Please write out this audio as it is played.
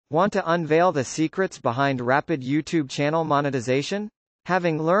Want to unveil the secrets behind rapid YouTube channel monetization?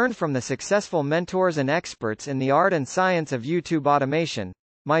 Having learned from the successful mentors and experts in the art and science of YouTube automation,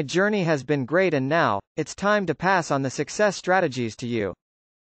 my journey has been great, and now, it's time to pass on the success strategies to you.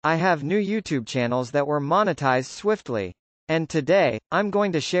 I have new YouTube channels that were monetized swiftly. And today, I'm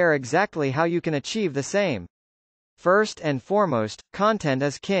going to share exactly how you can achieve the same. First and foremost, content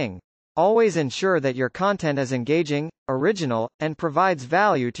is king. Always ensure that your content is engaging, original, and provides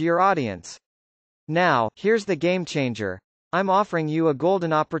value to your audience. Now, here's the game changer. I'm offering you a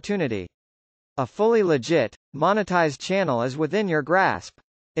golden opportunity. A fully legit, monetized channel is within your grasp.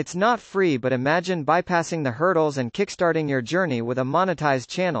 It's not free, but imagine bypassing the hurdles and kickstarting your journey with a monetized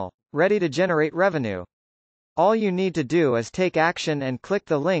channel, ready to generate revenue. All you need to do is take action and click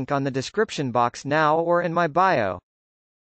the link on the description box now or in my bio.